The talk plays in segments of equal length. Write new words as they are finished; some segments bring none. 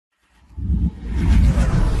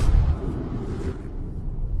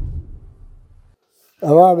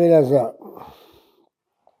אמר רבי אלעזר,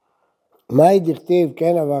 מהי דכתיב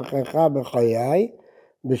כן אברכך בחיי,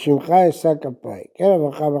 בשמך אשא כפיי. כן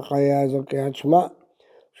אברכך בחיי זו קריאת שמע,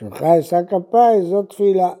 בשמך אשא כפיי זו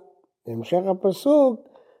תפילה. בהמשך הפסוק,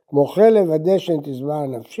 כמו חלב הדשן תשבע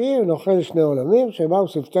נפשי, ונאכל שני עולמים, שבאו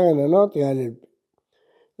ספטר עננות יעלל.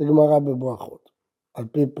 זה גמרא בברכות, על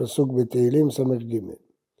פי פסוק בתהילים ס"ג.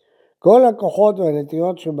 כל הכוחות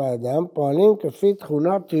והנטיות שבאדם פועלים כפי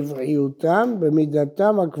תכונת טבעיותם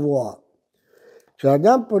במידתם הקבועה.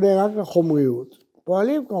 כשאדם פונה רק לחומריות,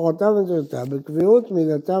 פועלים כוחותיו ונטיותיו בקביעות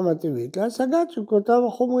מידתם הטבעית להשגת שוקותיו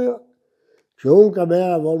החומריות. כשהוא מקבל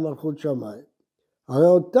עוון מלכות שמיים, הרי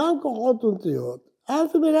אותם כוחות ונטיות,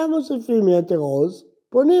 אף אם אינם מוסיפים יתר עוז,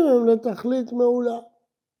 פונים הם לתכלית מעולה.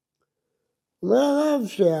 אומר הרב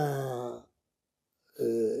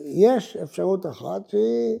שיש אפשרות אחת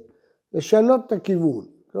שהיא לשנות את הכיוון.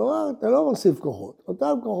 כלומר, אתה לא מוסיף כוחות.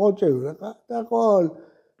 אותם כוחות שהיו לך, אתה יכול,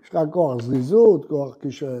 יש לך כוח זריזות, כוח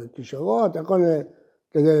כישרות, אתה יכול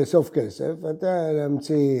כדי לאסוף כסף, אתה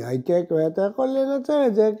להמציא הייטק, ואתה יכול לנצל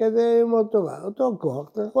את זה כדי ללמוד תורה. אותו כוח,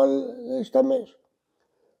 אתה יכול להשתמש.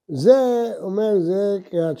 זה אומר, זה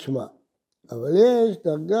קריאת שמע. אבל יש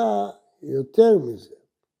דרגה יותר מזה.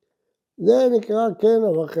 זה נקרא כן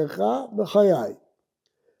אברכך בחיי.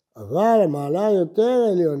 אבל המעלה יותר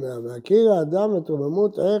עליונה, והכיר האדם את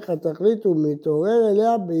רוממות ערך התכלית ומתעורר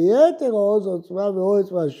אליה ביתר עוז עוצמה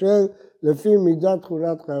ואורץ מאשר לפי מידת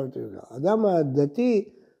תכונת חיים ותפילה. האדם הדתי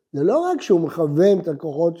זה לא רק שהוא מכוון את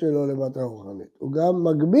הכוחות שלו למטרה רוחנית, הוא גם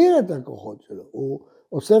מגביר את הכוחות שלו, הוא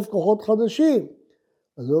אוסף כוחות חדשים.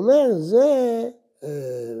 אז הוא אומר, זה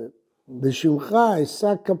בשמך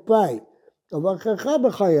אשא כפיי, אברכך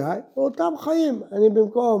בחיי, אותם חיים. אני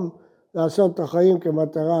במקום לעשות את החיים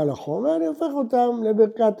כמטרה על החומר, אני הופך אותם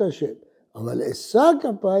לברכת השם. אבל אשא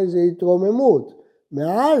כפיי זה התרוממות,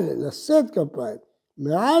 מעל, לשאת כפיי,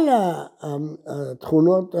 מעל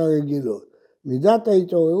התכונות הרגילות. מידת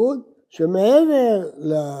ההתעוררות שמעבר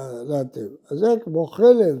לטבע. אז זה כמו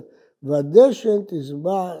חלב והדשן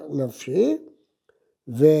תשבע נפשי,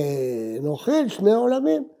 ונאכל שני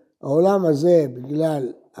עולמים. העולם הזה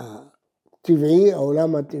בגלל הטבעי,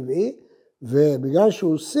 העולם הטבעי, ובגלל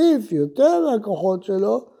שהוא הוסיף יותר מהכוחות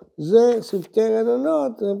שלו, זה ספטר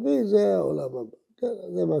עננות, זה העולם הבא. כן,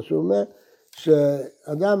 זה מה שהוא אומר,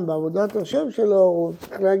 שאדם בעבודת השם שלו, הוא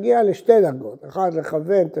צריך להגיע לשתי דרגות. אחד,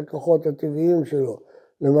 לכוון את הכוחות הטבעיים שלו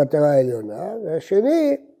למטרה עליונה,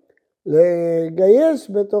 והשני, לגייס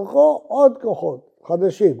בתוכו עוד כוחות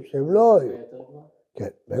חדשים, שהם לא... כן,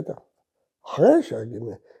 בטח. אחרי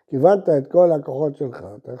שכיוונת את כל הכוחות שלך,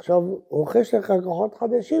 אתה עכשיו רוכש לך כוחות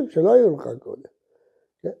חדשים שלא יהיו לך קודם.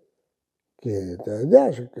 כן? כי אתה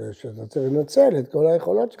יודע שאתה צריך לנצל את כל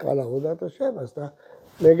היכולות שלך לעבודת השם, אז אתה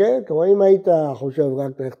מגייס, כמו אם היית חושב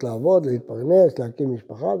רק ללכת לעבוד, להתפרנס, להקים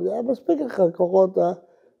משפחה, זה היה מספיק לך הכוחות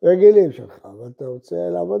הרגילים שלך, אבל אתה רוצה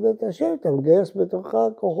לעבוד את השם, אתה מגייס בתוכך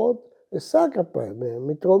כוחות אשא כפיי,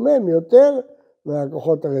 מתרומם יותר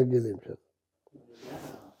מהכוחות הרגילים שלך.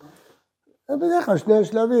 זה בדרך כלל שני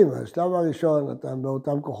שלבים, השלב הראשון אתה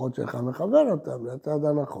באותם כוחות שלך מכוון אותם לצד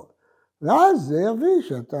הנכון. ואז זה יביא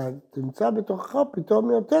שאתה תמצא בתוכך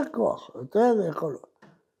פתאום יותר כוח, יותר יכולות.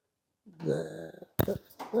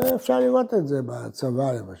 אפשר לראות את זה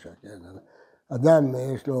בצבא למשל, כן? אדם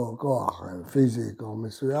יש לו כוח פיזי, כוח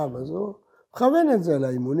מסוים, אז הוא מכוון את זה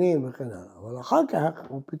לאימונים וכן הלאה. אבל אחר כך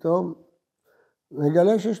הוא פתאום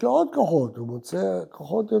מגלה שיש לו עוד כוחות, הוא מוצא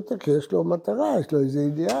כוחות יותר, כי יש לו מטרה, יש לו איזה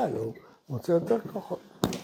אידיאל, הוא מוצא יותר כוחות.